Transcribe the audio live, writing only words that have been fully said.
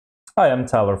Hi, I'm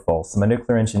Tyler Fultz. I'm a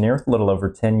nuclear engineer with a little over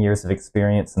 10 years of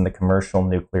experience in the commercial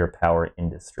nuclear power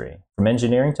industry, from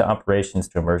engineering to operations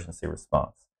to emergency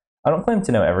response. I don't claim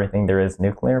to know everything there is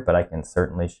nuclear, but I can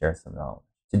certainly share some knowledge.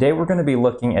 Today we're going to be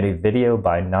looking at a video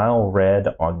by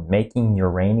NileRed on making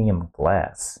uranium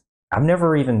glass. I've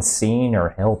never even seen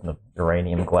or held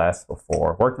uranium glass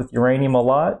before. Worked with uranium a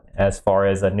lot as far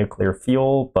as a nuclear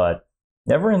fuel, but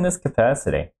never in this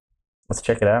capacity. Let's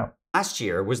check it out. Last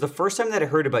year was the first time that I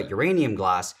heard about uranium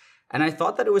glass, and I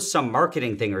thought that it was some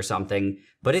marketing thing or something,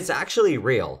 but it's actually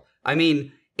real. I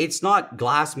mean, it's not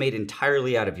glass made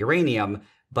entirely out of uranium,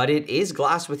 but it is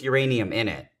glass with uranium in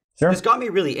it. Sure. This got me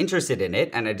really interested in it,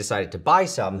 and I decided to buy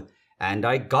some, and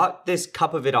I got this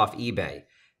cup of it off eBay.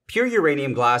 Pure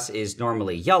uranium glass is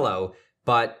normally yellow,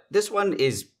 but this one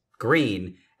is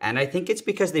green, and I think it's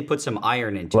because they put some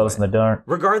iron into it. Glows in the dark.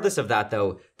 Regardless of that,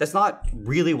 though, that's not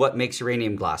really what makes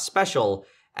uranium glass special,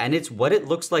 and it's what it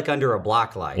looks like under a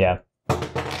black light. Yeah.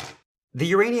 The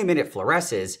uranium in it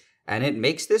fluoresces, and it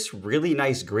makes this really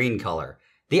nice green color.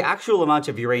 The actual amount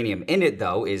of uranium in it,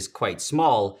 though, is quite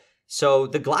small, so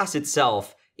the glass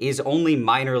itself is only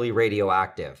minorly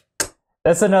radioactive.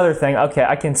 That's another thing. Okay,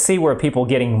 I can see where people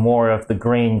getting more of the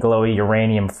green glowy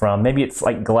uranium from. Maybe it's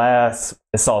like glass.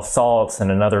 I saw salts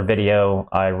in another video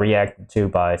I reacted to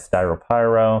by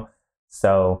Styropyro.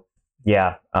 So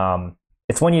yeah,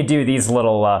 it's when you do these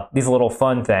little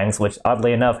fun things, which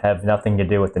oddly enough have nothing to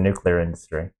do with the nuclear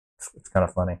industry. It's kind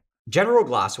of funny. General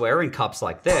glassware and cups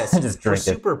like this were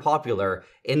super popular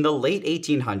in the late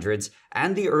 1800s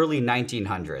and the early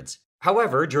 1900s.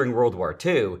 However, during World War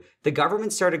II, the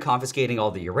government started confiscating all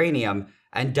the uranium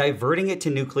and diverting it to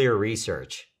nuclear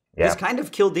research. Yeah. This kind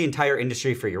of killed the entire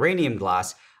industry for uranium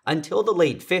glass until the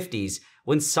late 50s,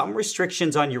 when some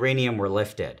restrictions on uranium were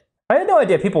lifted. I had no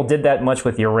idea people did that much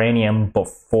with uranium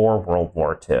before World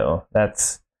War II.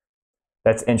 That's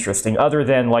interesting. Other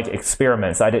than like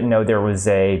experiments, I didn't know there was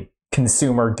a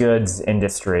consumer goods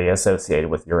industry associated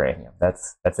with uranium.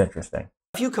 That's interesting.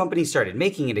 A few companies started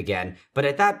making it again, but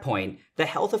at that point, the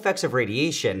health effects of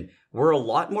radiation were a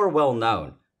lot more well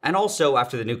known. And also,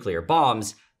 after the nuclear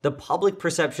bombs, the public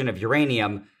perception of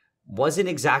uranium wasn't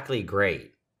exactly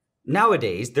great.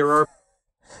 Nowadays, there are...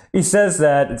 He says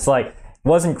that it's like,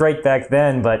 wasn't great back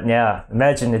then, but yeah,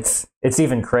 imagine it's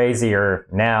even crazier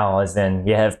now, as in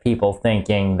you have people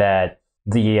thinking that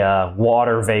the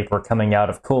water vapor coming out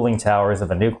of cooling towers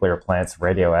of a nuclear plant's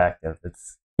radioactive.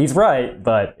 He's right,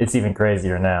 but it's even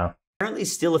crazier now. Apparently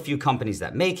still a few companies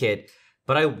that make it,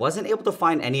 but I wasn't able to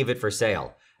find any of it for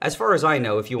sale. As far as I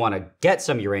know, if you want to get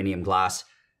some uranium glass,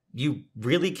 you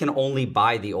really can only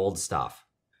buy the old stuff.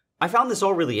 I found this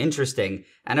all really interesting,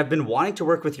 and I've been wanting to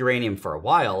work with uranium for a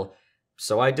while,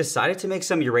 so I decided to make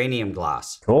some uranium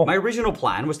glass. Cool. My original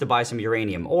plan was to buy some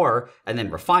uranium ore, and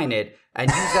then refine it, and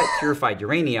use that purified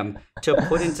uranium to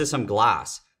put into some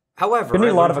glass. However, I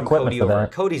learned from Cody over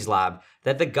at Cody's lab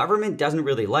that the government doesn't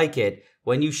really like it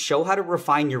when you show how to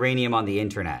refine uranium on the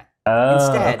internet.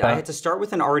 Instead, I had to start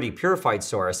with an already purified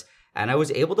source, and I was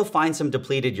able to find some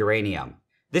depleted uranium.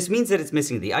 This means that it's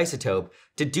missing the isotope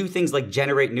to do things like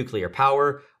generate nuclear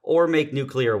power or make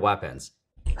nuclear weapons.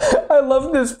 I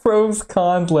love this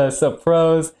pros-cons list. So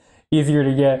pros, easier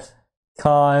to get.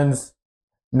 Cons,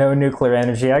 no nuclear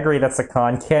energy. I agree, that's a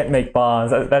con. Can't make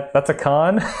bombs. That's a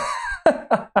con?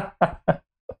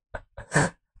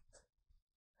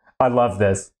 I love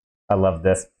this. I love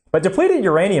this. But depleted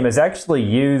uranium is actually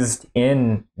used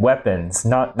in weapons,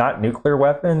 not nuclear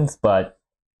weapons, but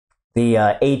the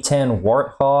A-10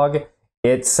 Warthog,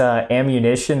 its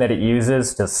ammunition that it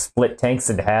uses to split tanks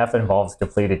in half involves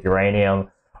depleted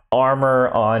uranium. Armor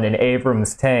on an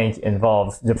Abrams tank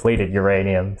involves depleted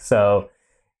uranium. So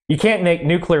you can't make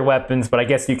nuclear weapons, but I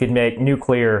guess you could make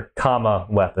nuclear,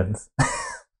 weapons.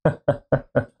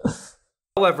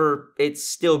 However, it's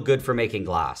still good for making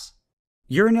glass.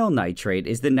 Uranyl nitrate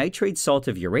is the nitrate salt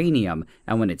of uranium,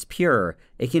 and when it's pure,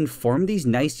 it can form these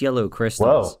nice yellow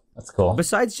crystals. Whoa, that's cool.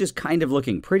 Besides just kind of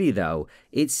looking pretty, though,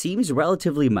 it seems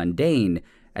relatively mundane,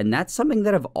 and that's something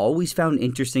that I've always found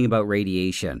interesting about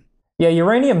radiation. Yeah,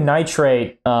 uranium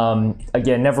nitrate,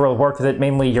 again, never really worked with it.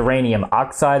 Mainly uranium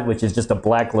oxide, which is just a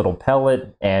black little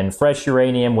pellet, and fresh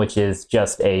uranium, which is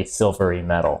just a silvery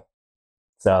metal.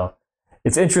 So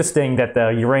it's interesting that the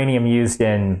uranium used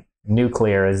in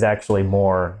nuclear is actually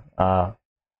more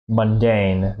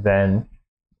mundane than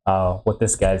what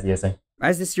this guy's using.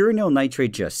 As this uranyl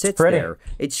nitrate just sits there,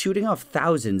 it's shooting off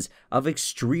thousands of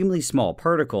extremely small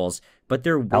particles, but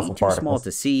they're way too small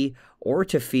to see or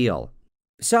to feel.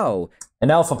 So,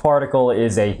 an alpha particle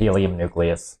is a helium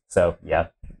nucleus. So, yeah,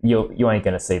 you ain't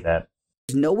going to see that.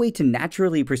 There's no way to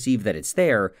naturally perceive that it's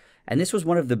there, and this was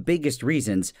one of the biggest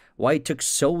reasons why it took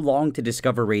so long to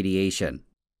discover radiation.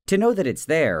 To know that it's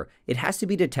there, it has to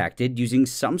be detected using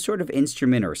some sort of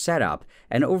instrument or setup,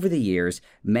 and over the years,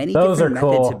 many different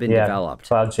methods have been developed.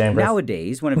 Cloud chambers.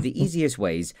 Nowadays, one of the easiest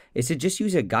ways is to just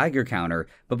use a Geiger counter,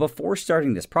 but before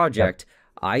starting this project,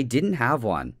 I didn't have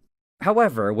one.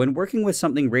 However, when working with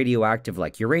something radioactive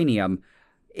like uranium,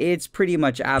 it's pretty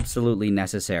much absolutely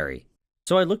necessary.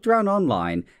 So I looked around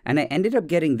online, and I ended up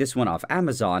getting this one off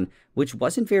Amazon, which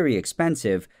wasn't very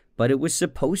expensive, but it was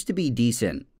supposed to be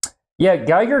decent. Yeah,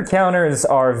 Geiger counters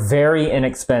are very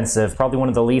inexpensive, probably one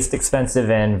of the least expensive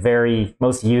and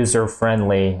most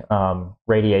user-friendly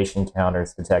radiation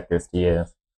counters detectors to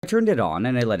use. I turned it on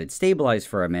and I let it stabilize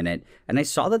for a minute, and I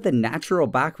saw that the natural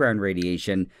background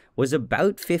radiation was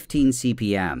about 15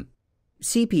 CPM.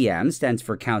 CPM stands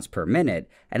for counts per minute,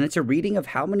 and it's a reading of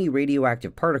how many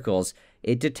radioactive particles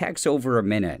it detects over a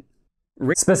minute.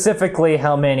 Specifically,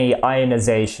 how many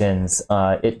ionizations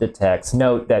it detects.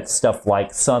 Note that stuff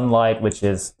like sunlight, which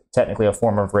is technically a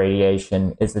form of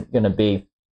radiation, isn't going to be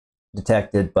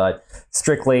detected, but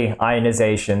strictly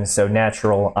ionization, so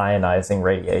natural ionizing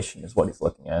radiation is what he's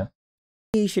looking at.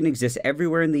 Radiation exists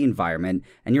everywhere in the environment,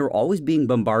 and you're always being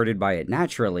bombarded by it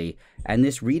naturally, and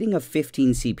this reading of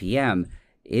 15 CPM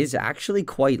is actually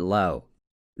quite low.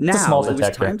 Now, it was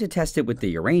time to test it with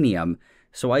the uranium,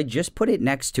 so I just put it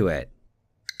next to it.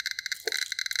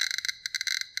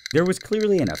 There was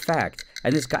clearly an effect,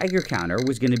 and this Geiger counter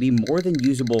was going to be more than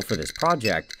usable for this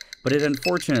project, but it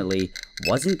unfortunately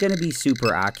wasn't going to be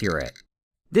super accurate.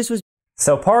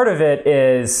 So part of it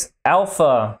is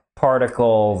alpha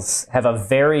particles have a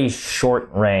very short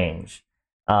range,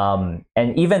 and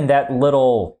even that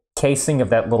little casing of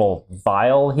that little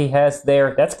vial he has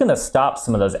there, that's going to stop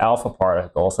some of those alpha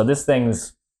particles. So this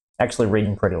thing's actually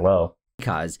reading pretty low.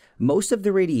 Because most of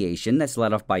the radiation that's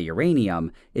let off by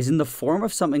uranium is in the form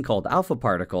of something called alpha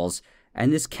particles,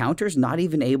 and this counter's not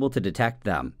even able to detect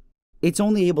them. It's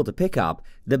only able to pick up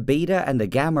the beta and the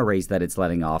gamma rays that it's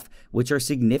letting off, which are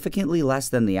significantly less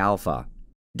than the alpha.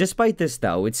 Despite this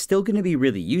though, it's still going to be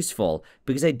really useful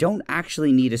because I don't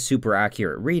actually need a super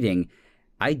accurate reading,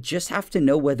 I just have to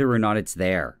know whether or not it's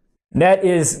there. That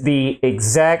is the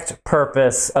exact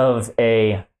purpose of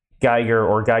a Geiger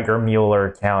or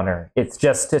Geiger-Müller counter. It's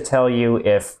just to tell you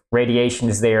if radiation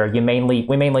is there. We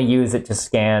mainly use it to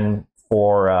scan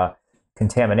for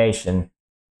contamination,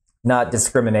 not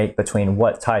discriminate between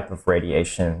what type of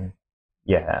radiation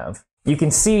you have. You can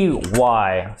see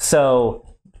why.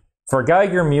 So for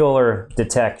Geiger-Müller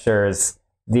detectors,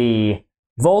 the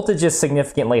voltage is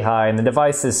significantly high, and the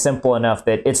device is simple enough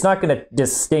that it's not going to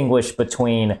distinguish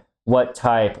between what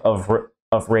type of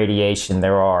radiation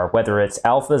there are, whether it's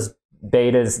alphas,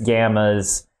 betas,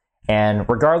 gammas, and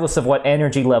regardless of what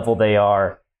energy level they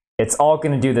are, it's all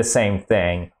going to do the same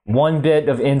thing. One bit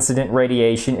of incident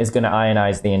radiation is going to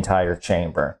ionize the entire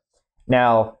chamber.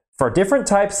 Now, for different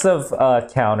types of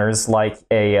counters, like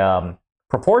a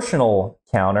proportional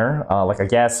counter, like a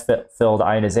gas-filled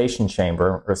ionization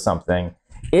chamber or something,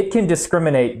 it can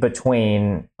discriminate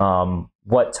between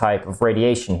what type of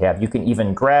radiation you have. You can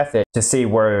even graph it to see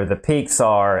where the peaks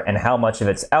are and how much of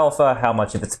it's alpha, how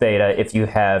much of it's beta, if you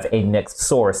have a mixed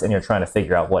source and you're trying to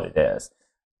figure out what it is.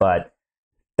 But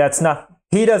that's not,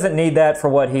 he doesn't need that for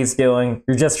what he's doing.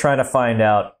 You're just trying to find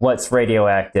out what's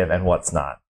radioactive and what's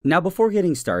not. Now, before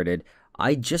getting started,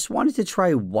 I just wanted to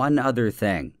try one other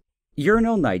thing.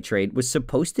 Uranyl nitrate was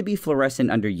supposed to be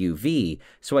fluorescent under UV,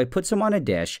 so I put some on a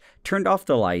dish, turned off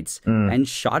the lights, and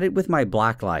shot it with my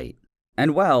black light.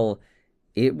 And well,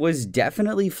 it was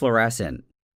definitely fluorescent.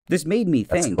 This made me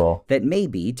think that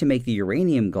maybe to make the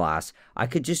uranium glass, I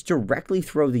could just directly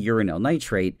throw the uranyl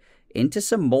nitrate into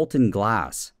some molten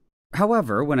glass.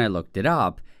 However, when I looked it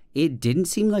up, it didn't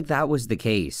seem like that was the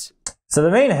case. So the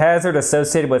main hazard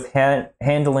associated with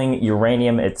handling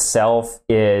uranium itself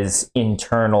is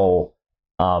internal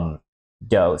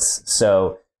dose.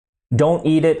 So don't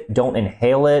eat it, don't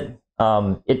inhale it.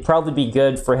 It'd probably be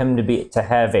good for him to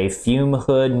have a fume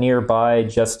hood nearby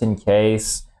just in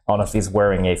case. I don't know if he's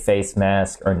wearing a face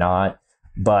mask or not,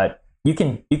 but you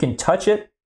can touch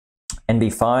it and be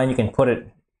fine. You can put it.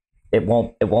 It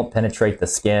won't penetrate the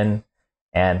skin.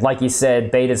 And like you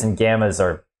said, betas and gammas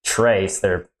are trace.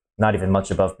 They're not even much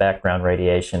above background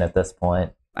radiation at this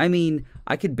point. I mean,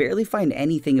 I could barely find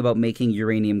anything about making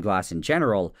uranium glass in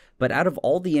general, but out of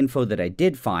all the info that I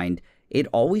did find, it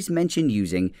always mentioned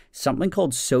using something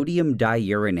called sodium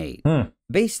diuranate.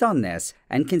 Based on this,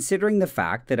 and considering the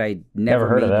fact that I'd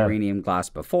never made uranium glass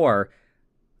before,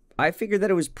 I figured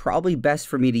that it was probably best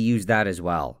for me to use that as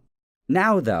well.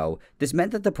 Now, though, this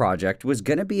meant that the project was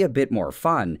going to be a bit more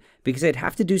fun because I'd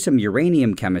have to do some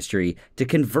uranium chemistry to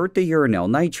convert the uranyl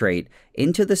nitrate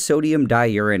into the sodium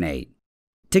diuranate.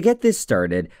 To get this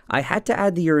started, I had to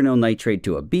add the uranyl nitrate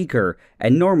to a beaker,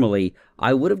 and normally,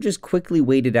 I would have just quickly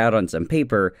weighed it out on some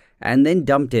paper and then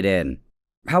dumped it in.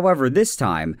 However, this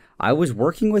time, I was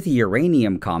working with a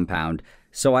uranium compound,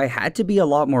 so I had to be a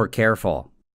lot more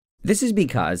careful. This is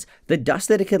because the dust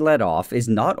that it could let off is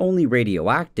not only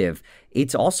radioactive,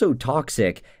 it's also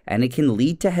toxic, and it can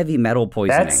lead to heavy metal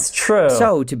poisoning. That's true.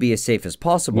 So, to be as safe as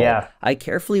possible, I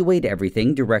carefully weighed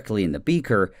everything directly in the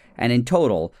beaker, and in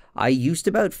total, I used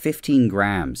about 15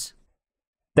 grams.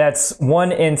 That's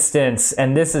one instance,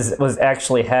 and this was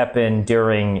actually happened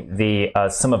during the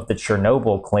some of the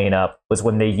Chernobyl cleanup, was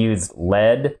when they used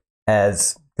lead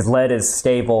because lead is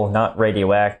stable, not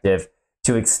radioactive,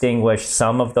 to extinguish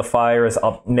some of the fires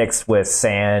mixed with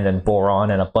sand and boron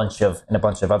and a bunch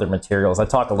of other materials. I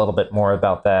talk a little bit more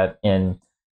about that in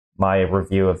my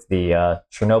review of the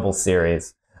Chernobyl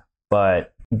series.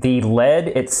 But the lead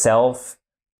itself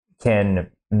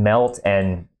can melt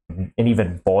and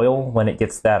even boil when it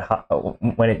gets that hot,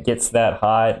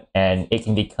 and it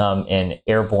can become an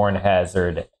airborne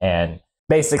hazard. And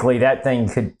basically, that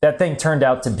thing turned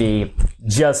out to be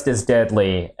just as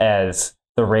deadly as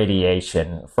the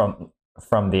radiation from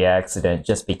the accident,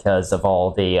 just because of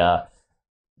all the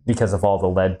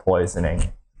lead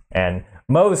poisoning. And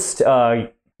most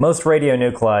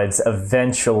radionuclides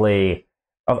eventually,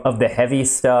 of the heavy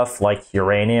stuff like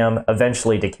uranium,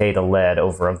 eventually decay to lead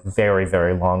over a very,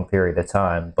 very long period of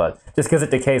time. But just because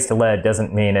it decays to lead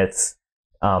doesn't mean it's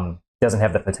doesn't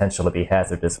have the potential to be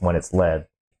hazardous when it's lead.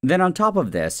 Then on top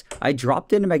of this, I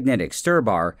dropped in a magnetic stir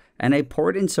bar and I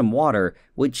poured in some water,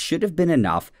 which should have been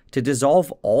enough to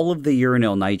dissolve all of the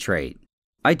uranyl nitrate.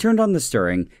 I turned on the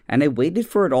stirring and I waited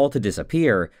for it all to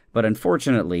disappear, but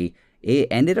unfortunately, it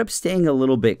ended up staying a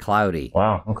little bit cloudy.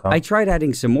 Wow, okay. I tried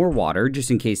adding some more water just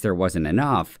in case there wasn't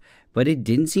enough, but it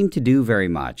didn't seem to do very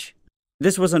much.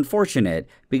 This was unfortunate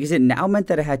because it now meant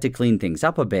that I had to clean things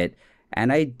up a bit,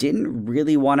 and I didn't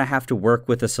really want to have to work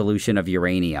with a solution of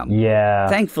uranium. Yeah.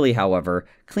 Thankfully, however,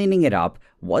 cleaning it up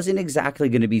wasn't exactly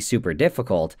going to be super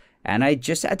difficult, and I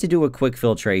just had to do a quick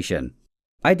filtration.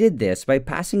 I did this by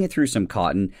passing it through some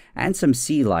cotton and some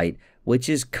sea light, which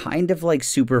is kind of like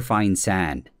superfine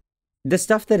sand. The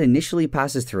stuff that initially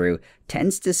passes through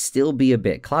tends to still be a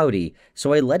bit cloudy,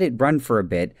 so I let it run for a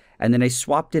bit, and then I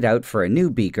swapped it out for a new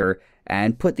beaker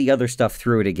and put the other stuff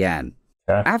through it again.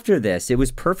 Okay. After this, it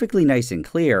was perfectly nice and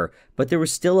clear, but there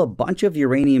was still a bunch of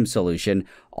uranium solution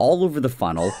all over the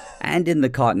funnel and in the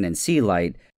cotton and sea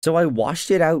light, so I washed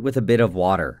it out with a bit of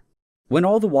water. When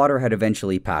all the water had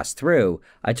eventually passed through,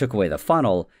 I took away the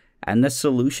funnel, and the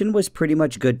solution was pretty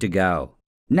much good to go.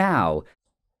 Now,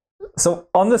 so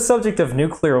on the subject of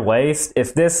nuclear waste,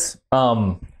 if this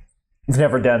we've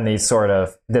never done this sort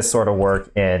of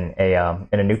work in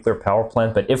a nuclear power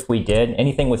plant, but if we did,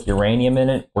 anything with uranium in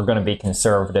it, we're going to be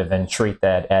conservative and treat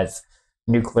that as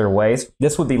nuclear waste.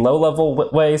 This would be low-level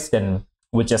waste and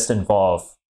would just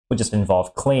involve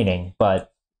cleaning.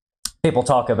 But people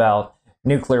talk about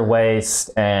nuclear waste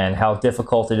and how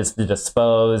difficult it is to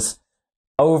dispose.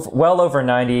 Well over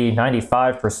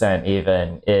 95%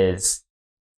 even is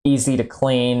easy to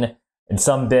clean. In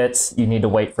some bits, you need to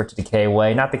wait for it to decay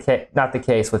away. Not the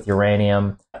case with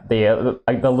uranium. The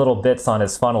little bits on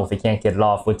his funnel, if he can't get it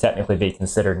off, would technically be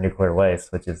considered nuclear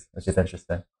waste, which is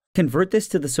interesting. Convert this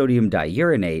to the sodium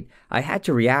diuranate, I had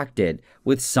to react it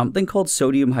with something called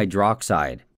sodium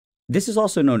hydroxide. This is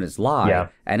also known as lye,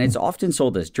 and it's often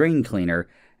sold as drain cleaner,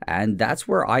 and that's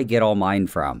where I get all mine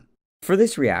from. For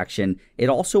this reaction, it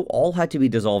also all had to be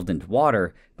dissolved into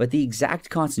water, but the exact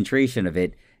concentration of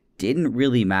it didn't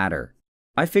really matter.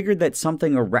 I figured that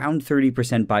something around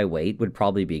 30% by weight would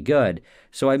probably be good,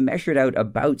 so I measured out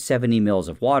about 70 mils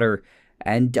of water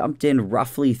and dumped in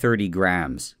roughly 30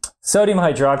 grams. Sodium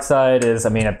hydroxide is,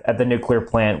 at the nuclear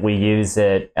plant, we use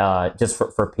it just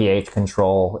for pH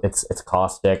control. It's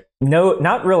caustic. No,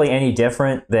 not really any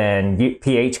different than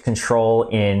pH control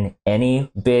in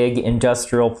any big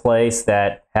industrial place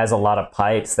that has a lot of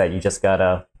pipes that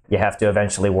you have to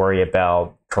eventually worry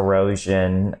about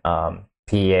corrosion,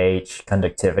 pH,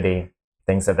 conductivity,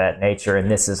 things of that nature. And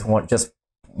this is just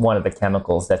one of the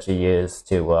chemicals that you use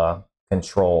to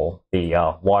control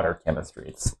the water chemistry.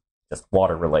 It's just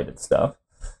water-related stuff.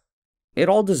 It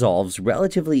all dissolves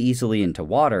relatively easily into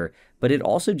water, but it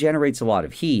also generates a lot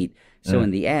of heat, so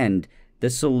in the end, the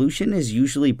solution is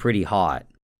usually pretty hot.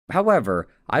 However,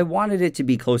 I wanted it to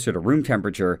be closer to room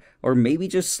temperature, or maybe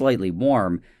just slightly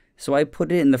warm, so I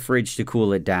put it in the fridge to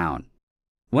cool it down.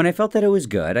 When I felt that it was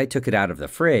good, I took it out of the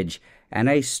fridge and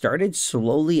I started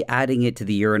slowly adding it to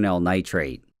the uranyl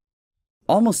nitrate.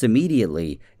 Almost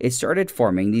immediately, it started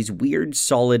forming these weird,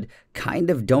 solid, kind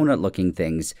of donut-looking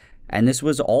things, and this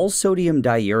was all sodium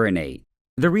diuranate.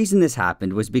 The reason this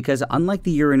happened was because unlike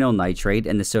the uranyl nitrate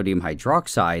and the sodium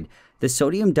hydroxide, the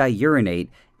sodium diuranate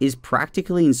is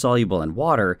practically insoluble in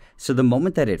water, so the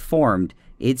moment that it formed,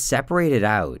 it separated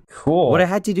out. Cool. What I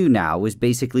had to do now was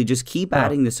basically just keep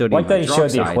adding the sodium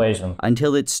hydroxide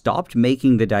until it stopped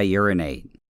making the diuranate.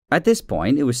 At this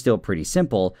point, it was still pretty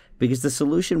simple because the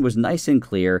solution was nice and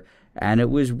clear and it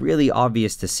was really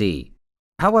obvious to see.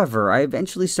 However, I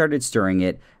eventually started stirring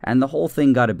it and the whole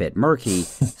thing got a bit murky,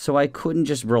 so I couldn't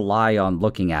just rely on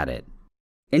looking at it.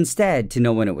 Instead, to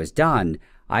know when it was done,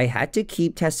 I had to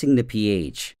keep testing the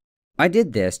pH. I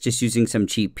did this just using some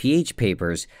cheap pH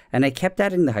papers, and I kept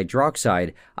adding the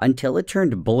hydroxide until it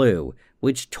turned blue,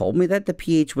 which told me that the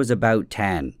pH was about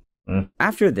 10.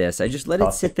 After this, I just let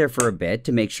it sit there for a bit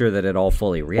to make sure that it all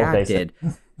fully reacted,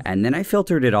 and then I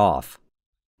filtered it off.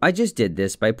 I just did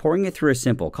this by pouring it through a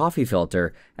simple coffee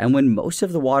filter, and when most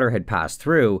of the water had passed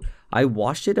through, I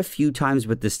washed it a few times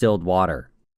with distilled water.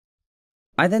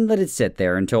 I then let it sit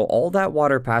there until all that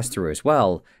water passed through as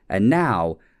well, and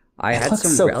now I had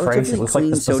some relatively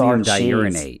clean sodium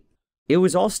diuranate. It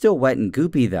was all still wet and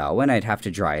goopy though, and I'd have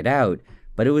to dry it out,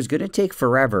 but it was going to take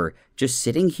forever just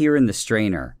sitting here in the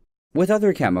strainer. With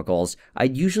other chemicals,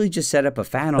 I'd usually just set up a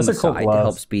fan on the side to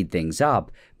help speed things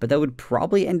up, but that would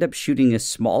probably end up shooting a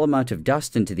small amount of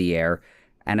dust into the air,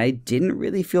 and I didn't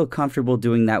really feel comfortable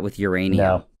doing that with uranium.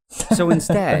 No. So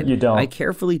instead, I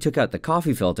carefully took out the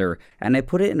coffee filter and I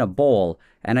put it in a bowl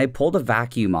and I pulled a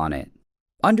vacuum on it.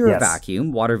 Under a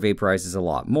vacuum, water vaporizes a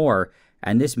lot more,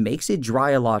 and this makes it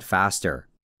dry a lot faster.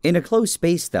 In a closed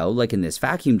space though, like in this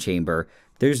vacuum chamber,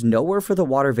 there's nowhere for the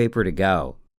water vapor to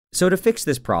go. So to fix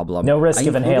this problem, no risk I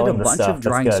of inhaling included a bunch of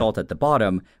drying salt at the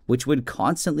bottom, which would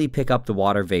constantly pick up the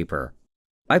water vapor.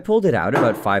 I pulled it out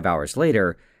about 5 hours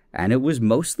later, and it was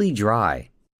mostly dry.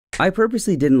 I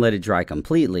purposely didn't let it dry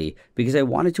completely because I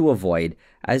wanted to avoid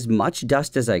as much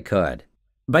dust as I could.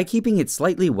 By keeping it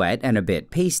slightly wet and a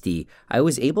bit pasty, I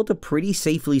was able to pretty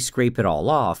safely scrape it all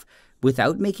off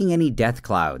without making any death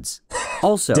clouds.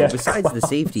 Also, besides the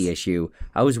safety issue,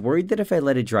 I was worried that if I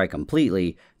let it dry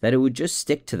completely, that it would just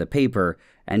stick to the paper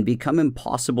and become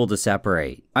impossible to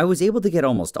separate. I was able to get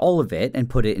almost all of it and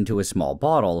put it into a small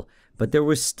bottle, but there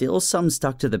was still some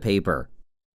stuck to the paper.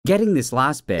 Getting this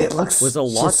last bit was a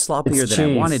lot sloppier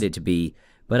than I wanted it to be,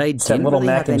 but I didn't really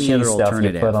have any other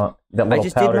alternative. I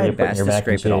just did my best to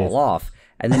scrape it all off,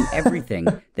 and then everything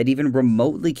that even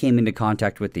remotely came into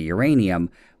contact with the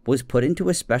uranium was put into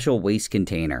a special waste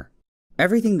container.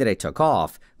 Everything that I took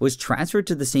off was transferred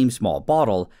to the same small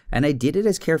bottle, and I did it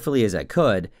as carefully as I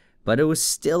could, but it was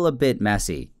still a bit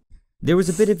messy. There was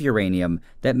a bit of uranium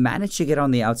that managed to get on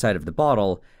the outside of the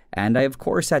bottle, and I of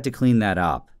course had to clean that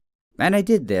up. And I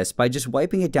did this by just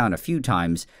wiping it down a few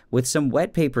times with some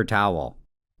wet paper towel.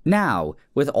 Now,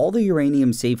 with all the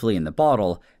uranium safely in the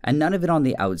bottle, and none of it on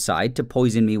the outside to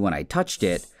poison me when I touched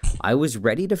it, I was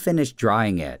ready to finish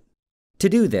drying it. To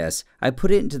do this, I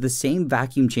put it into the same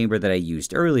vacuum chamber that I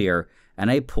used earlier, and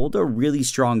I pulled a really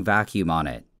strong vacuum on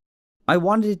it. I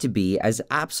wanted it to be as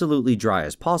absolutely dry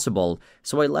as possible,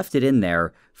 so I left it in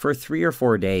there for 3 or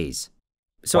 4 days.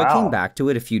 So I came back to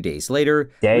it a few days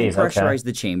later, repressurized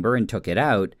the chamber and took it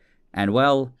out, and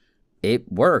well,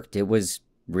 it worked. It was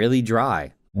really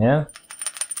dry. Yeah.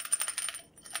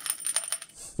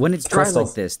 When it's dry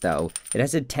like this, though, it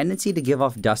has a tendency to give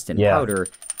off dust and powder,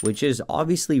 which is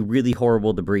obviously really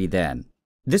horrible to breathe in.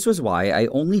 This was why I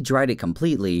only dried it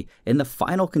completely in the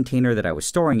final container that I was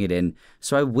storing it in,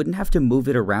 so I wouldn't have to move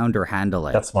it around or handle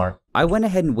it. That's smart. I went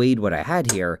ahead and weighed what I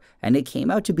had here, and it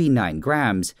came out to be 9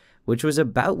 grams, which was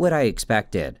about what I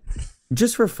expected.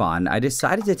 Just for fun, I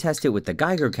decided to test it with the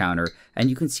Geiger counter, and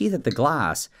you can see that the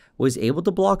glass was able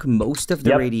to block most of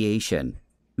the radiation.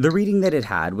 The reading that it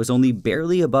had was only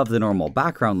barely above the normal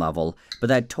background level, but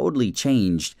that totally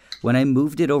changed when I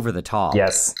moved it over the top.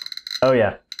 Yes. Oh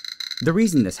yeah. The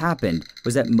reason this happened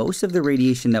was that most of the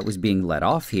radiation that was being let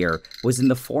off here was in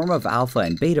the form of alpha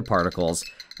and beta particles,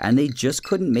 and they just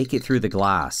couldn't make it through the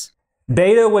glass.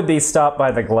 Beta would be stopped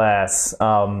by the glass.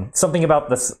 Something about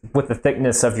this with the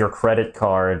thickness of your credit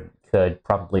card could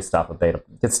probably stop a beta.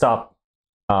 Could stop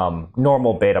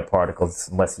normal beta particles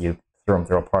unless you threw them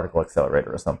through a particle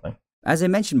accelerator or something. As I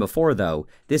mentioned before though,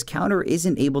 this counter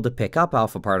isn't able to pick up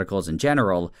alpha particles in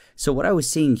general, so what I was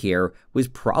seeing here was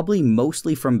probably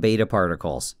mostly from beta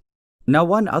particles. Now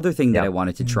one other thing that I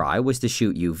wanted to try was to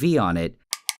shoot UV on it,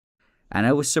 and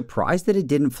I was surprised that it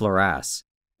didn't fluoresce.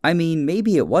 I mean,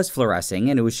 maybe it was fluorescing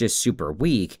and it was just super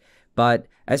weak, but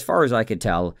as far as I could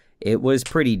tell, it was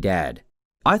pretty dead.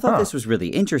 I thought this was really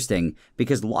interesting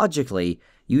because logically,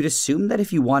 you'd assume that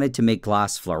if you wanted to make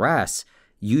glass fluoresce,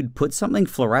 you'd put something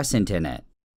fluorescent in it.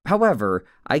 However,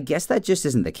 I guess that just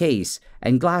isn't the case,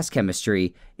 and glass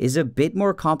chemistry is a bit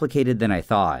more complicated than I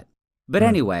thought. But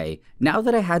anyway, now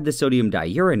that I had the sodium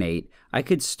diuranate, I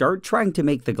could start trying to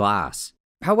make the glass.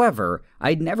 However,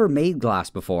 I'd never made glass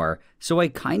before, so I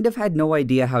kind of had no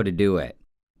idea how to do it.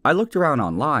 I looked around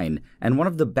online, and one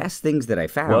of the best things that I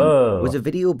found was a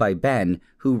video by Ben,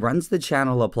 who runs the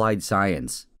channel Applied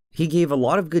Science. He gave a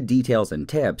lot of good details and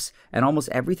tips, and almost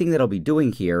everything that I'll be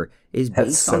doing here is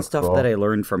based on stuff that I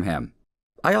learned from him.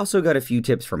 I also got a few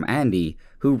tips from Andy,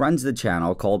 who runs the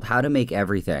channel called How to Make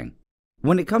Everything.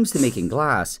 When it comes to making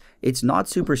glass, it's not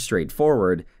super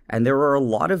straightforward, and there are a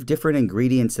lot of different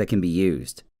ingredients that can be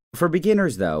used. For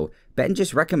beginners though, Ben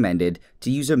just recommended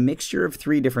to use a mixture of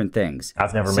 3 different things.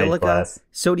 I've never made glass.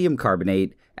 Sodium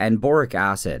carbonate, and boric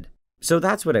acid. So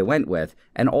that's what I went with,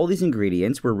 and all these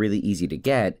ingredients were really easy to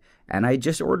get, and I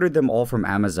just ordered them all from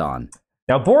Amazon.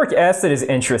 Now, boric acid is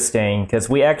interesting because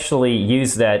we actually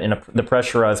use that in the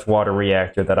pressurized water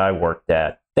reactor that I worked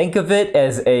at. Think of it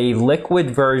as a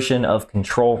liquid version of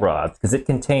control rods because it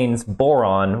contains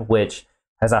boron, which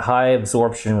has a high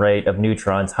absorption rate of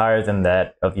neutrons, higher than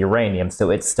that of uranium,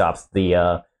 so it stops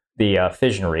the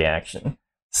fission reaction.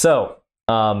 So,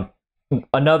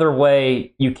 another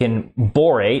way you can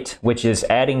borate, which is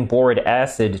adding boric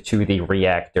acid to the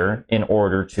reactor in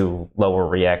order to lower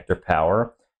reactor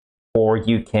power, or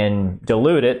you can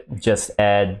dilute it, just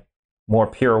add more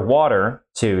pure water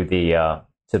to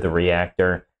the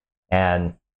reactor,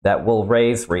 and that will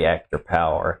raise reactor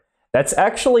power. That's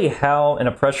actually how, in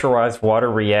a pressurized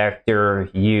water reactor,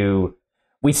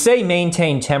 we say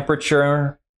maintain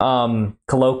temperature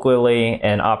colloquially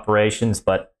in operations,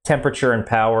 but temperature and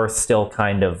power still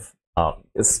kind of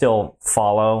still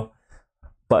follow.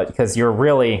 But because you're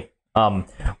really,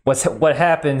 what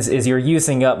happens is you're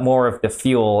using up more of the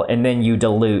fuel and then you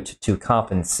dilute to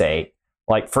compensate.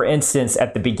 Like, for instance,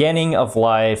 at the beginning of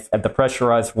life, at the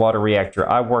pressurized water reactor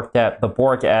I worked at, the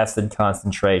boric acid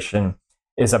concentration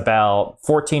is about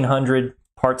 1,400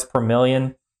 parts per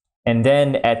million. And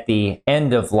then at the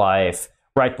end of life,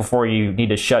 right before you need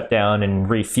to shut down and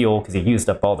refuel because you used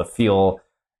up all the fuel,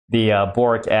 the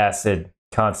boric acid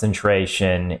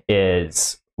concentration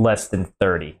is less than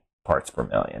 30 parts per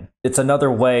million. It's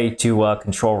another way to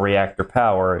control reactor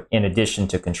power in addition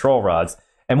to control rods.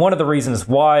 And one of the reasons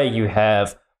why you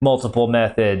have multiple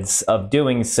methods of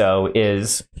doing so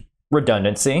is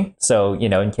redundancy. So,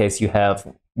 in case you have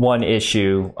one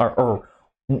issue or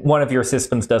one of your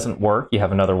systems doesn't work, you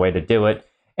have another way to do it.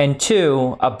 And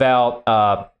 2, about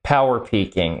power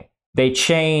peaking. They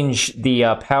change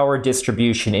the power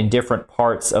distribution in different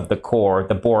parts of the core,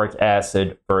 the boric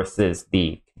acid versus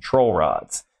the control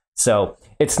rods. So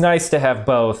it's nice to have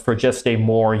both for just a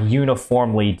more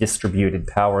uniformly distributed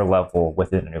power level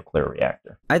within a nuclear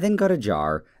reactor. I then got a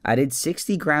jar, added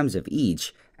 60 grams of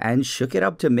each, and shook it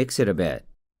up to mix it a bit.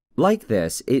 Like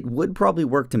this, it would probably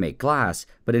work to make glass,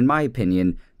 but in my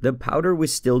opinion, the powder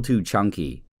was still too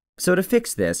chunky. So to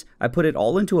fix this, I put it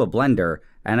all into a blender,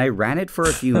 and I ran it for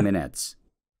a few minutes.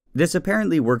 This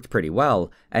apparently worked pretty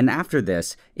well, and after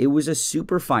this, it was a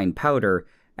super fine powder,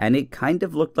 and it kind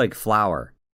of looked like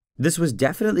flour. This was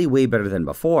definitely way better than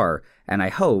before, and I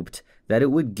hoped that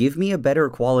it would give me a better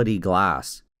quality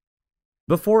glass.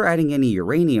 Before adding any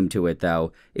uranium to it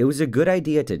though, it was a good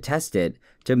idea to test it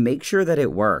to make sure that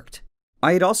it worked.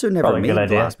 I had also never made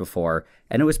glass before,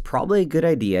 and it was probably a good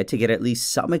idea to get at least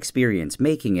some experience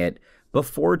making it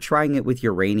before trying it with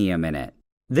uranium in it.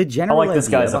 The general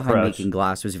idea behind making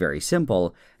glass was very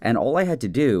simple, and all I had to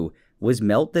do was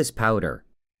melt this powder.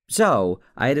 So,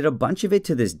 I added a bunch of it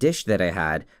to this dish that I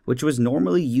had, which was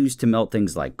normally used to melt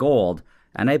things like gold,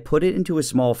 and I put it into a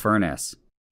small furnace.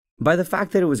 By the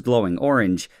fact that it was glowing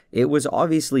orange, it was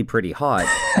obviously pretty hot,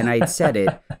 and I'd set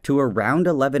it to around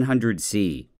 1100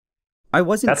 C. I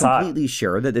wasn't completely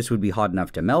sure that this would be hot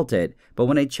enough to melt it, but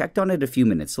when I checked on it a few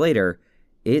minutes later,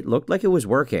 it looked like it was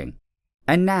working.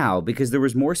 And now, because there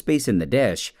was more space in the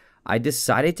dish, I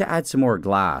decided to add some more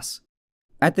glass.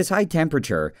 At this high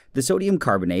temperature, the sodium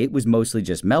carbonate was mostly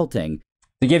just melting.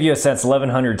 To give you a sense,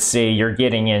 1100 C, you're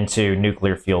getting into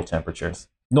nuclear fuel temperatures.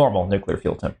 Normal nuclear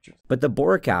fuel temperatures. But the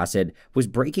boric acid was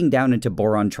breaking down into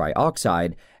boron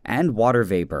trioxide and water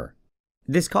vapor.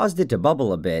 This caused it to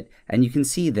bubble a bit, and you can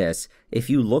see this if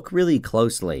you look really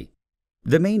closely.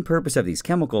 The main purpose of these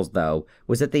chemicals, though,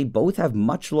 was that they both have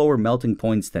much lower melting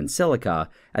points than silica,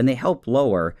 and they help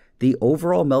lower the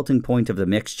overall melting point of the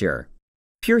mixture.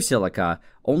 Pure silica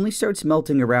only starts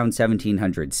melting around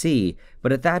 1700 C,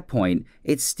 but at that point,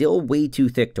 it's still way too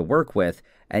thick to work with,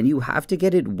 and you have to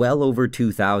get it well over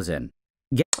 2000.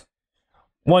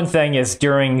 One thing is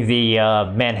during the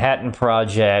Manhattan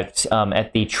Project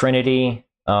at the Trinity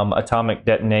atomic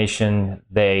detonation,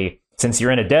 since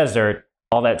you're in a desert,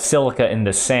 all that silica in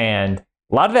the sand,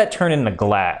 a lot of that turned into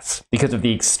glass because of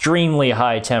the extremely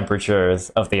high temperatures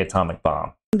of the atomic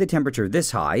bomb. The temperature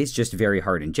this high is just very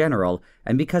hard in general,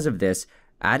 and because of this,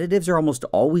 additives are almost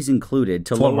always included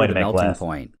to lower the melting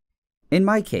point. In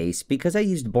my case, because I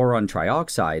used boron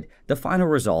trioxide, the final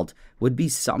result would be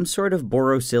some sort of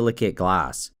borosilicate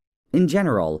glass. In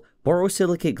general,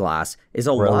 borosilicate glass is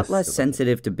a lot less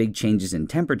sensitive to big changes in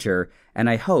temperature, and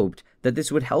I hoped that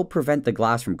this would help prevent the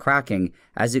glass from cracking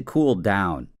as it cooled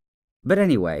down. But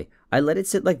anyway, I let it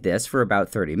sit like this for about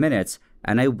 30 minutes,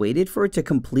 and I waited for it to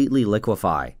completely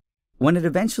liquefy. When it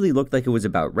eventually looked like it was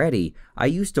about ready, I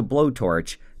used a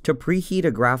blowtorch to preheat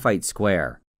a graphite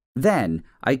square. Then,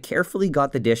 I carefully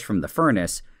got the dish from the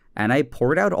furnace, and I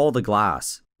poured out all the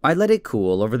glass. I let it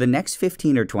cool over the next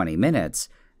 15 or 20 minutes,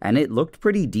 and it looked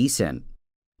pretty decent.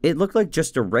 It looked like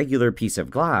just a regular piece of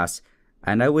glass,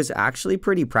 and I was actually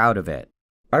pretty proud of it.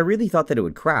 I really thought that it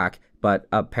would crack, but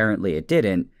apparently it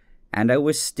didn't, and I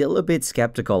was still a bit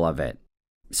skeptical of it.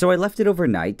 So I left it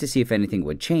overnight to see if anything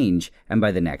would change, and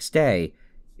by the next day,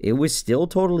 it was still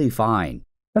totally fine.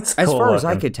 That's cool as far looking. as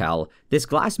I could tell, this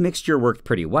glass mixture worked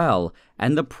pretty well,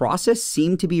 and the process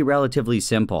seemed to be relatively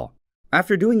simple.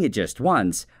 After doing it just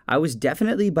once, I was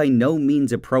definitely by no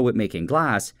means a pro at making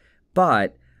glass,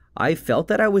 but I felt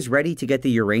that I was ready to get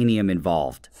the uranium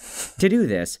involved. To do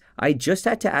this, I just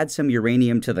had to add some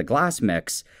uranium to the glass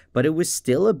mix, but it was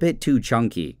still a bit too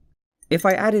chunky. If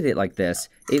I added it like this,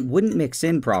 it wouldn't mix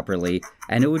in properly,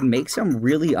 and it would make some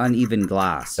really uneven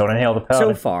glass. Don't inhale the powder.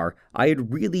 So far, I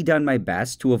had really done my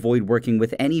best to avoid working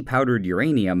with any powdered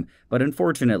uranium, but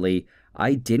unfortunately,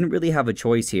 I didn't really have a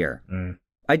choice here.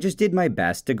 I just did my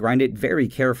best to grind it very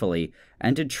carefully,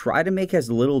 and to try to make as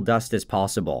little dust as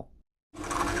possible.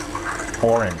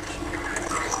 Orange.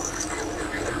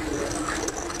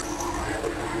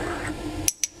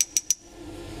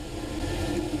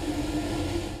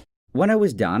 When I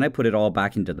was done, I put it all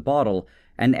back into the bottle,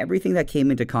 and everything that came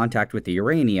into contact with the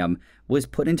uranium was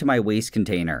put into my waste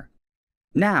container.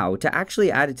 Now, to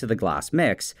actually add it to the glass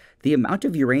mix, the amount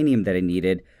of uranium that I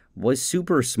needed was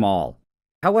super small.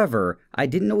 However, I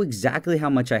didn't know exactly how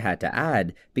much I had to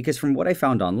add, because from what I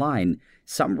found online,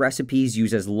 some recipes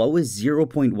use as low as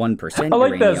 0.1% uranium. I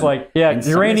like those,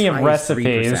 uranium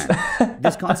recipes.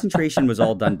 This concentration was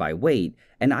all done by weight,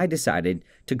 and I decided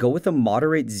to go with a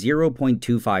moderate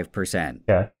 0.25%.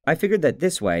 Yeah. I figured that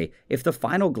this way, if the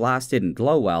final glass didn't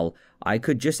glow well, I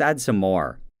could just add some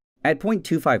more. At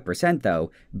 0.25%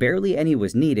 though, barely any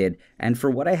was needed, and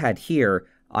for what I had here,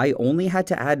 I only had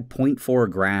to add 0.4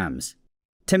 grams.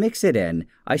 To mix it in,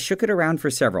 I shook it around for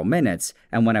several minutes,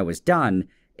 and when I was done,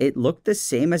 it looked the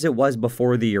same as it was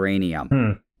before the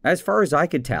uranium. As far as I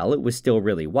could tell, it was still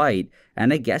really white,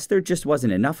 and I guess there just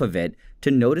wasn't enough of it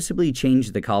to noticeably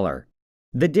change the color.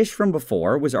 The dish from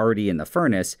before was already in the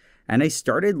furnace, and I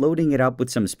started loading it up with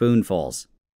some spoonfuls.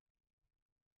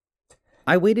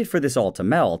 I waited for this all to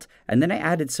melt, and then I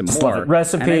added some more.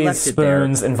 Recipes,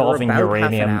 spoons involving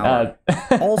uranium.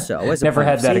 Also, as a never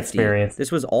had that safety, experience.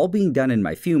 This was all being done in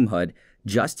my fume hood,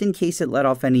 just in case it let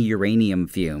off any uranium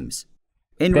fumes.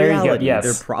 In reality,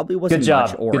 there probably wasn't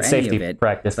much or any of it,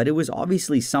 but it was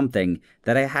obviously something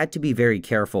that I had to be very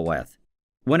careful with.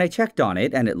 When I checked on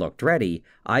it and it looked ready,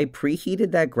 I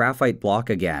preheated that graphite block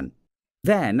again.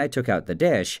 Then I took out the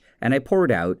dish and I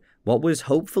poured out what was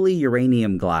hopefully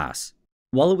uranium glass.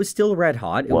 While it was still red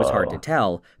hot, it was hard to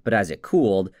tell, but as it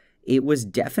cooled, it was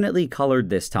definitely colored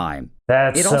this time.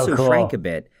 It also shrank a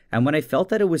bit, and when I felt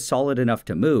that it was solid enough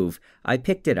to move, I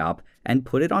picked it up and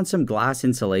put it on some glass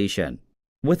insulation.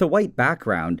 With a white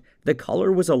background, the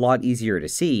color was a lot easier to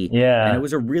see, and it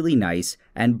was a really nice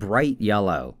and bright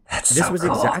yellow. This was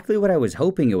exactly what I was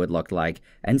hoping it would look like,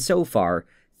 and so far,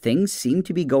 things seem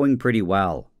to be going pretty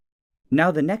well.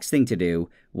 Now the next thing to do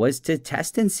was to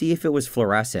test and see if it was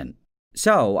fluorescent.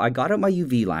 So I got out my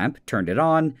UV lamp, turned it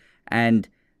on, and,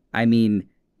 I mean,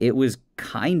 it was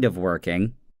kind of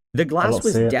working. The glass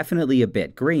was definitely a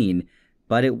bit green,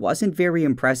 but it wasn't very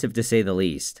impressive to say the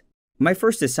least. My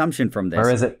first assumption from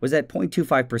this was that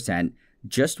 0.25%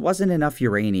 just wasn't enough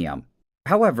uranium.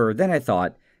 However, then I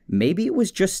thought, maybe it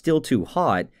was just still too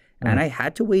hot, and I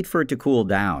had to wait for it to cool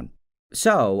down.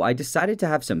 So I decided to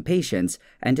have some patience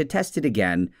and to test it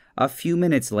again a few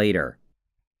minutes later.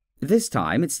 This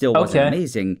time, it still wasn't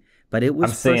amazing, but it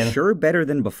was for sure better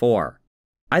than before.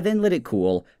 I then let it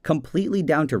cool completely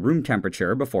down to room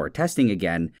temperature before testing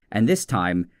again, and this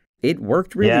time, it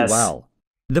worked really well.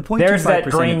 The There's that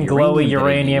green glowy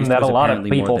uranium that a lot of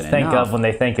people think of when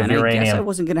they think of uranium. I guess I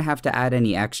wasn't going to have to add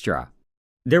any extra.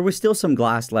 There was still some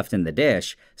glass left in the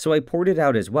dish, so I poured it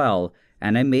out as well,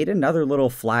 and I made another little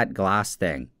flat glass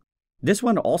thing. This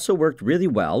one also worked really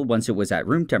well once it was at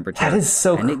room temperature. That is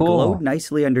so cool. And it glowed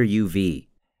nicely under UV.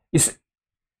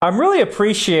 I'm really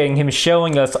appreciating him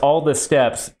showing us all the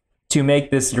steps to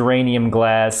make this uranium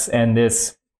glass and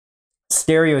this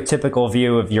stereotypical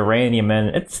view of uranium,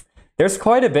 and there's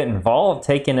quite a bit involved.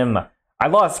 Taking him, I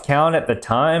lost count at the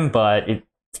time, but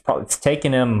it's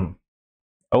taken him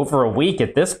over a week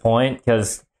at this point,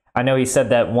 because I know he said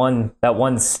that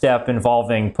one step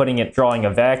involving drawing a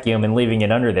vacuum and leaving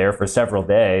it under there for several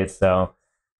days. So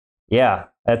yeah,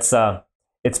 it's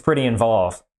pretty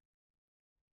involved.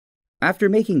 After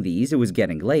making these, it was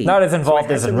getting late. Not as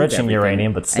involved as enriching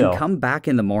uranium, but still. And come back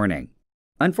in the morning.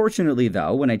 Unfortunately,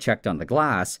 though, when I checked on the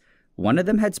glass, one of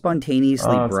them had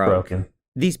spontaneously broken.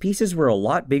 These pieces were a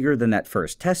lot bigger than that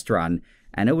first test run,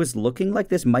 and it was looking like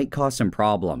this might cause some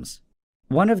problems.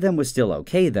 One of them was still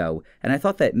okay, though, and I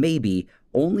thought that maybe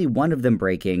only one of them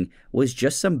breaking was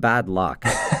just some bad luck.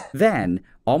 Then,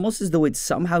 almost as though it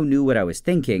somehow knew what I was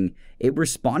thinking, it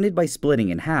responded by splitting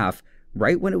in half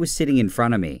right when it was sitting in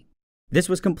front of me. This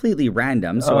was completely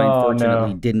random, so I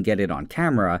unfortunately didn't get it on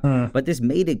camera, but this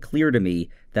made it clear to me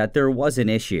that there was an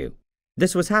issue.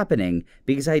 This was happening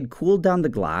because I had cooled down the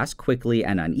glass quickly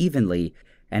and unevenly,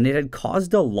 and it had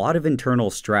caused a lot of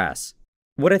internal stress.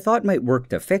 What I thought might work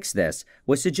to fix this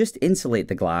was to just insulate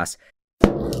the glass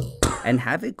and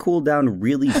have it cool down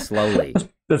really slowly.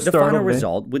 The final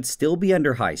result would still be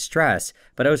under high stress,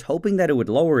 but I was hoping that it would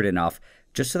lower it enough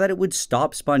just so that it would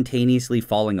stop spontaneously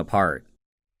falling apart.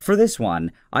 For this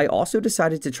one, I also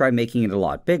decided to try making it a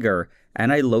lot bigger,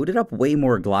 and I loaded up way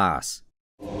more glass.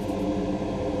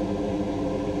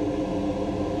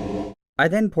 I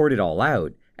then poured it all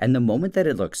out, and the moment that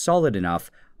it looked solid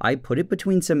enough, I put it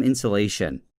between some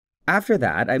insulation. After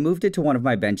that, I moved it to one of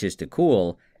my benches to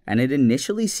cool, and it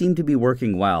initially seemed to be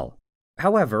working well.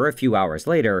 However, a few hours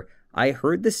later, I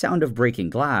heard the sound of breaking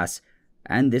glass,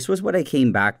 and this was what I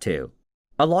came back to.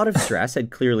 A lot of stress had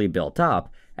clearly built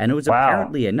up, and it was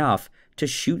apparently enough to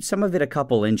shoot some of it a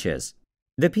couple inches.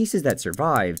 The pieces that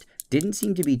survived didn't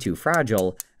seem to be too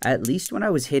fragile, at least when I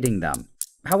was hitting them.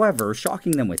 However,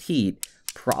 shocking them with heat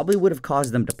probably would have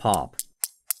caused them to pop.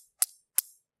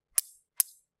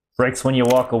 Breaks when you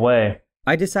walk away.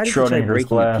 I decided to try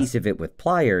breaking a piece of it with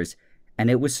pliers, and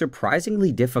it was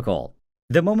surprisingly difficult.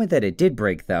 The moment that it did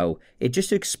break, though, it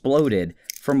just exploded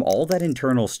from all that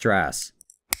internal stress.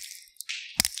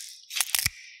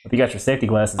 Hope you got your safety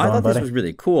glasses on, buddy. I thought this was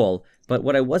really cool, but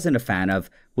what I wasn't a fan of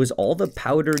was all the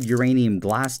powdered uranium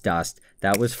glass dust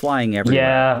that was flying everywhere.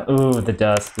 Yeah, ooh, the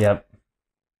dust, yep.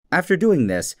 After doing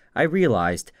this, I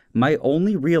realized my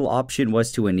only real option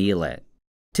was to anneal it.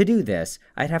 To do this,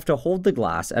 I'd have to hold the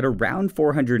glass at around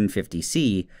 450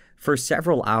 C for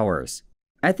several hours.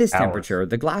 At this temperature,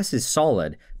 the glass is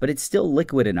solid, but it's still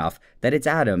liquid enough that its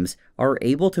atoms are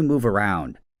able to move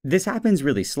around. This happens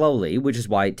really slowly, which is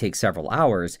why it takes several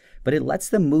hours, but it lets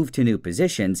them move to new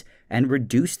positions and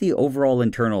reduce the overall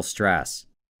internal stress.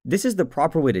 This is the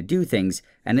proper way to do things,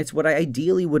 and it's what I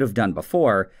ideally would have done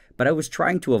before, but I was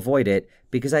trying to avoid it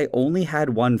because I only had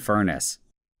one furnace.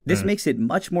 This makes it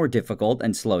much more difficult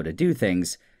and slow to do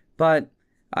things, but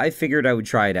I figured I would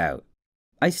try it out.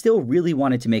 I still really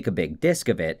wanted to make a big disc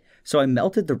of it, so I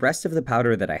melted the rest of the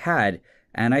powder that I had,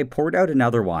 and I poured out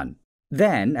another one.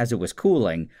 Then, as it was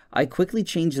cooling, I quickly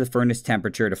changed the furnace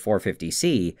temperature to 450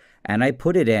 C, and I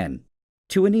put it in.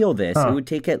 To anneal this, it would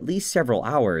take at least several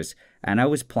hours, and I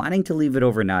was planning to leave it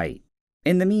overnight.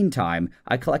 In the meantime,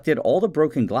 I collected all the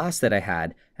broken glass that I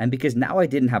had, and because now I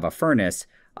didn't have a furnace,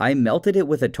 I melted it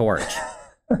with a torch.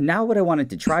 Now what I wanted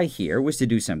to try here was to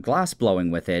do some glass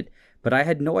blowing with it, but I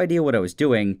had no idea what I was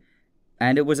doing,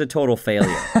 and it was a total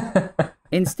failure.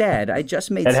 Instead, I just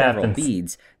made several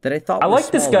beads that I thought were small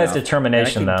enough that I could get away this guy's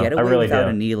determination, though. I really without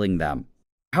annealing them.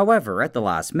 However, at the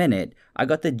last minute, I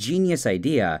got the genius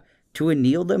idea to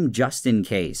anneal them just in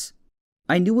case.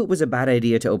 I knew it was a bad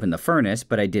idea to open the furnace,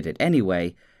 but I did it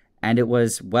anyway, and it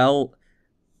was, well,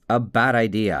 a bad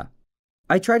idea.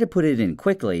 I tried to put it in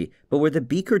quickly, but where the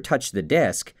beaker touched the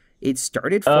disc, it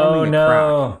started forming a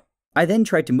crack. I then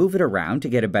tried to move it around to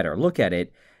get a better look at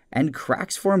it, and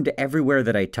cracks formed everywhere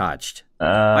that I touched.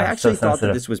 I actually thought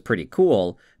that this was pretty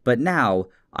cool, but now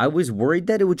I was worried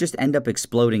that it would just end up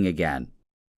exploding again.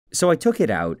 So I took it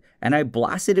out, and I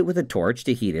blasted it with a torch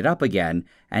to heat it up again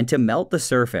and to melt the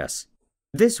surface.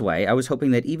 This way, I was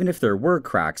hoping that even if there were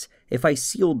cracks, if I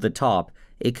sealed the top,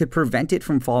 it could prevent it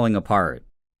from falling apart.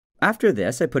 After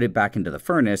this, I put it back into the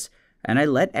furnace, and I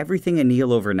let everything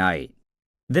anneal overnight.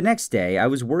 The next day, I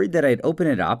was worried that I'd open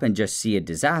it up and just see a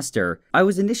disaster. I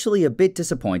was initially a bit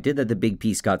disappointed that the big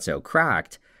piece got so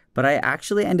cracked, but I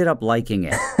actually ended up liking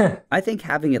it. I think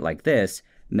having it like this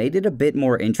made it a bit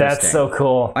more interesting. That's so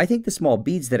cool. I think the small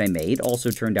beads that I made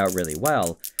also turned out really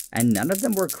well, and none of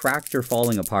them were cracked or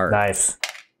falling apart. Nice.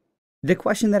 The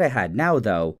question that I had now,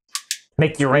 though,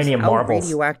 make uranium marbles. How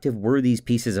radioactive were these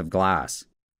pieces of glass?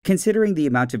 Considering the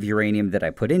amount of uranium that I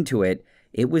put into it,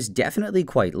 it was definitely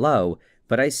quite low,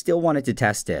 but I still wanted to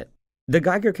test it. The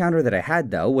Geiger counter that I had,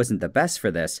 though, wasn't the best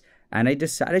for this, and I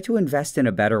decided to invest in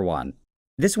a better one.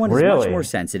 This one is much more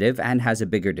sensitive and has a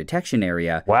bigger detection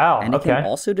area. Wow, and it can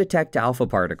also detect alpha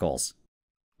particles.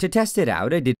 To test it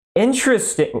out, I did...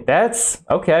 Interesting. That's...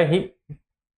 okay.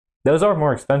 Those are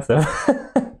more expensive.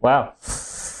 Wow.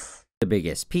 The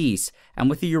biggest piece, and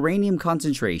with a uranium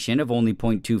concentration of only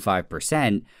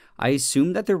 0.25%, I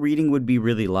assumed that the reading would be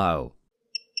really low.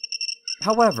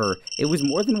 However, it was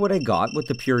more than what I got with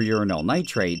the pure uranyl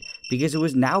nitrate because it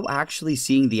was now actually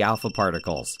seeing the alpha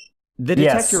particles. The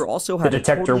detector also had a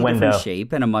totally different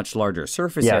shape and a much larger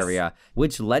surface area,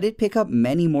 which let it pick up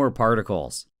many more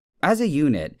particles. As a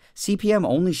unit, CPM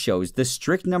only shows the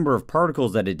strict number of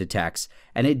particles that it detects,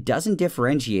 and it doesn't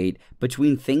differentiate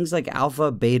between things like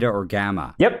alpha, beta, or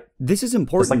gamma. Yep. This is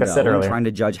important, though, in trying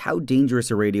to judge how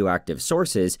dangerous a radioactive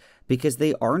source is, because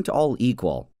they aren't all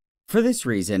equal. For this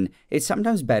reason, it's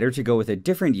sometimes better to go with a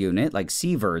different unit, like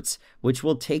sieverts, which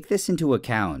will take this into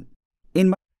account.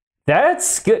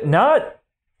 That's good.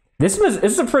 This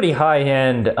is a pretty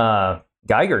high-end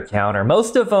Geiger counter.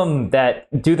 Most of them that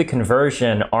do the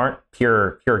conversion aren't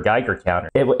pure Geiger counter.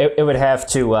 It would have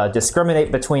to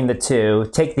discriminate between the two,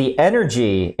 take the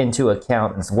energy into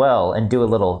account as well, and do a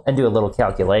little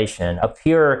calculation.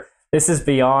 This is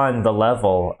beyond the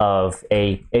level of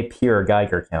a pure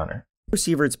Geiger counter.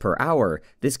 Sieverts per hour,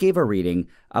 this gave a reading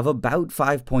of about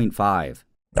 5.5.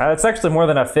 That's actually more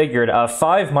than I figured.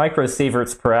 5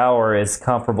 microsieverts per hour is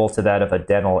comparable to that of a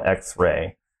dental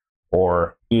X-ray,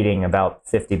 or eating about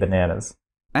 50 bananas.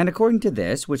 And according to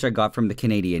this, which I got from the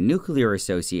Canadian Nuclear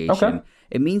Association,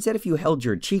 it means that if you held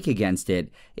your cheek against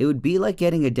it, it would be like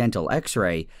getting a dental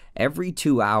X-ray every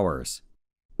 2 hours.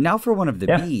 Now for one of the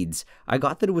beads, I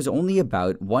got that it was only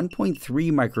about 1.3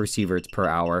 microsieverts per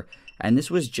hour, and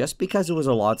this was just because it was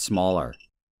a lot smaller.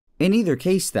 In either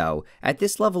case, though, at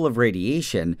this level of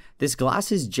radiation, this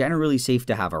glass is generally safe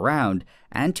to have around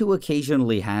and to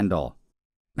occasionally handle.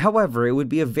 However, it would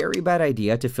be a very bad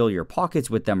idea to fill your pockets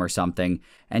with them or something,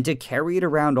 and to carry it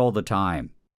around all the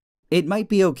time. It might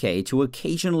be okay to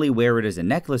occasionally wear it as a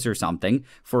necklace or something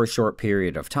for a short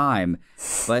period of time,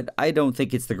 but I don't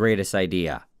think it's the greatest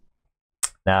idea.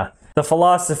 Nah. The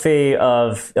philosophy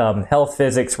of health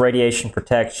physics, radiation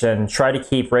protection, try to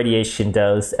keep radiation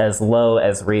dose as low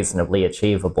as reasonably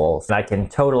achievable. And I can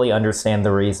totally understand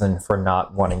the reason for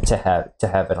not wanting to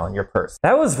have it on your person.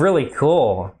 That was really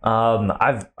cool.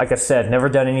 I've, like I said, never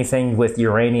done anything with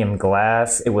uranium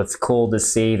glass. It was cool to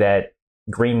see that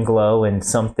green glow in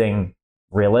something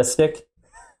realistic.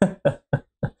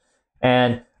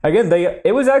 And again,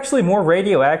 it was actually more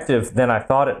radioactive than I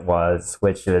thought it was,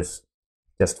 which is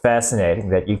just fascinating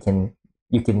that you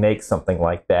can make something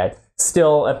like that.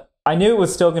 Still, I knew it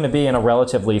was still going to be in a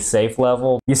relatively safe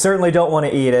level. You certainly don't want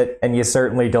to eat it, and you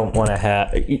certainly don't want to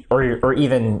have, or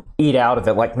even eat out of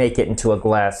it, like make it into a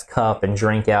glass cup and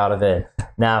drink out of it.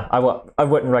 Nah, I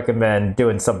wouldn't recommend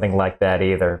doing something like that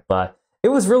either. But it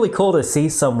was really cool to see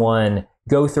someone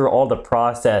go through all the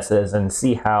processes and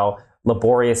see how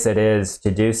laborious it is to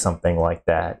do something like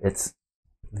that. It's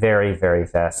very, very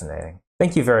fascinating.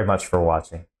 Thank you very much for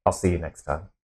watching. I'll see you next time.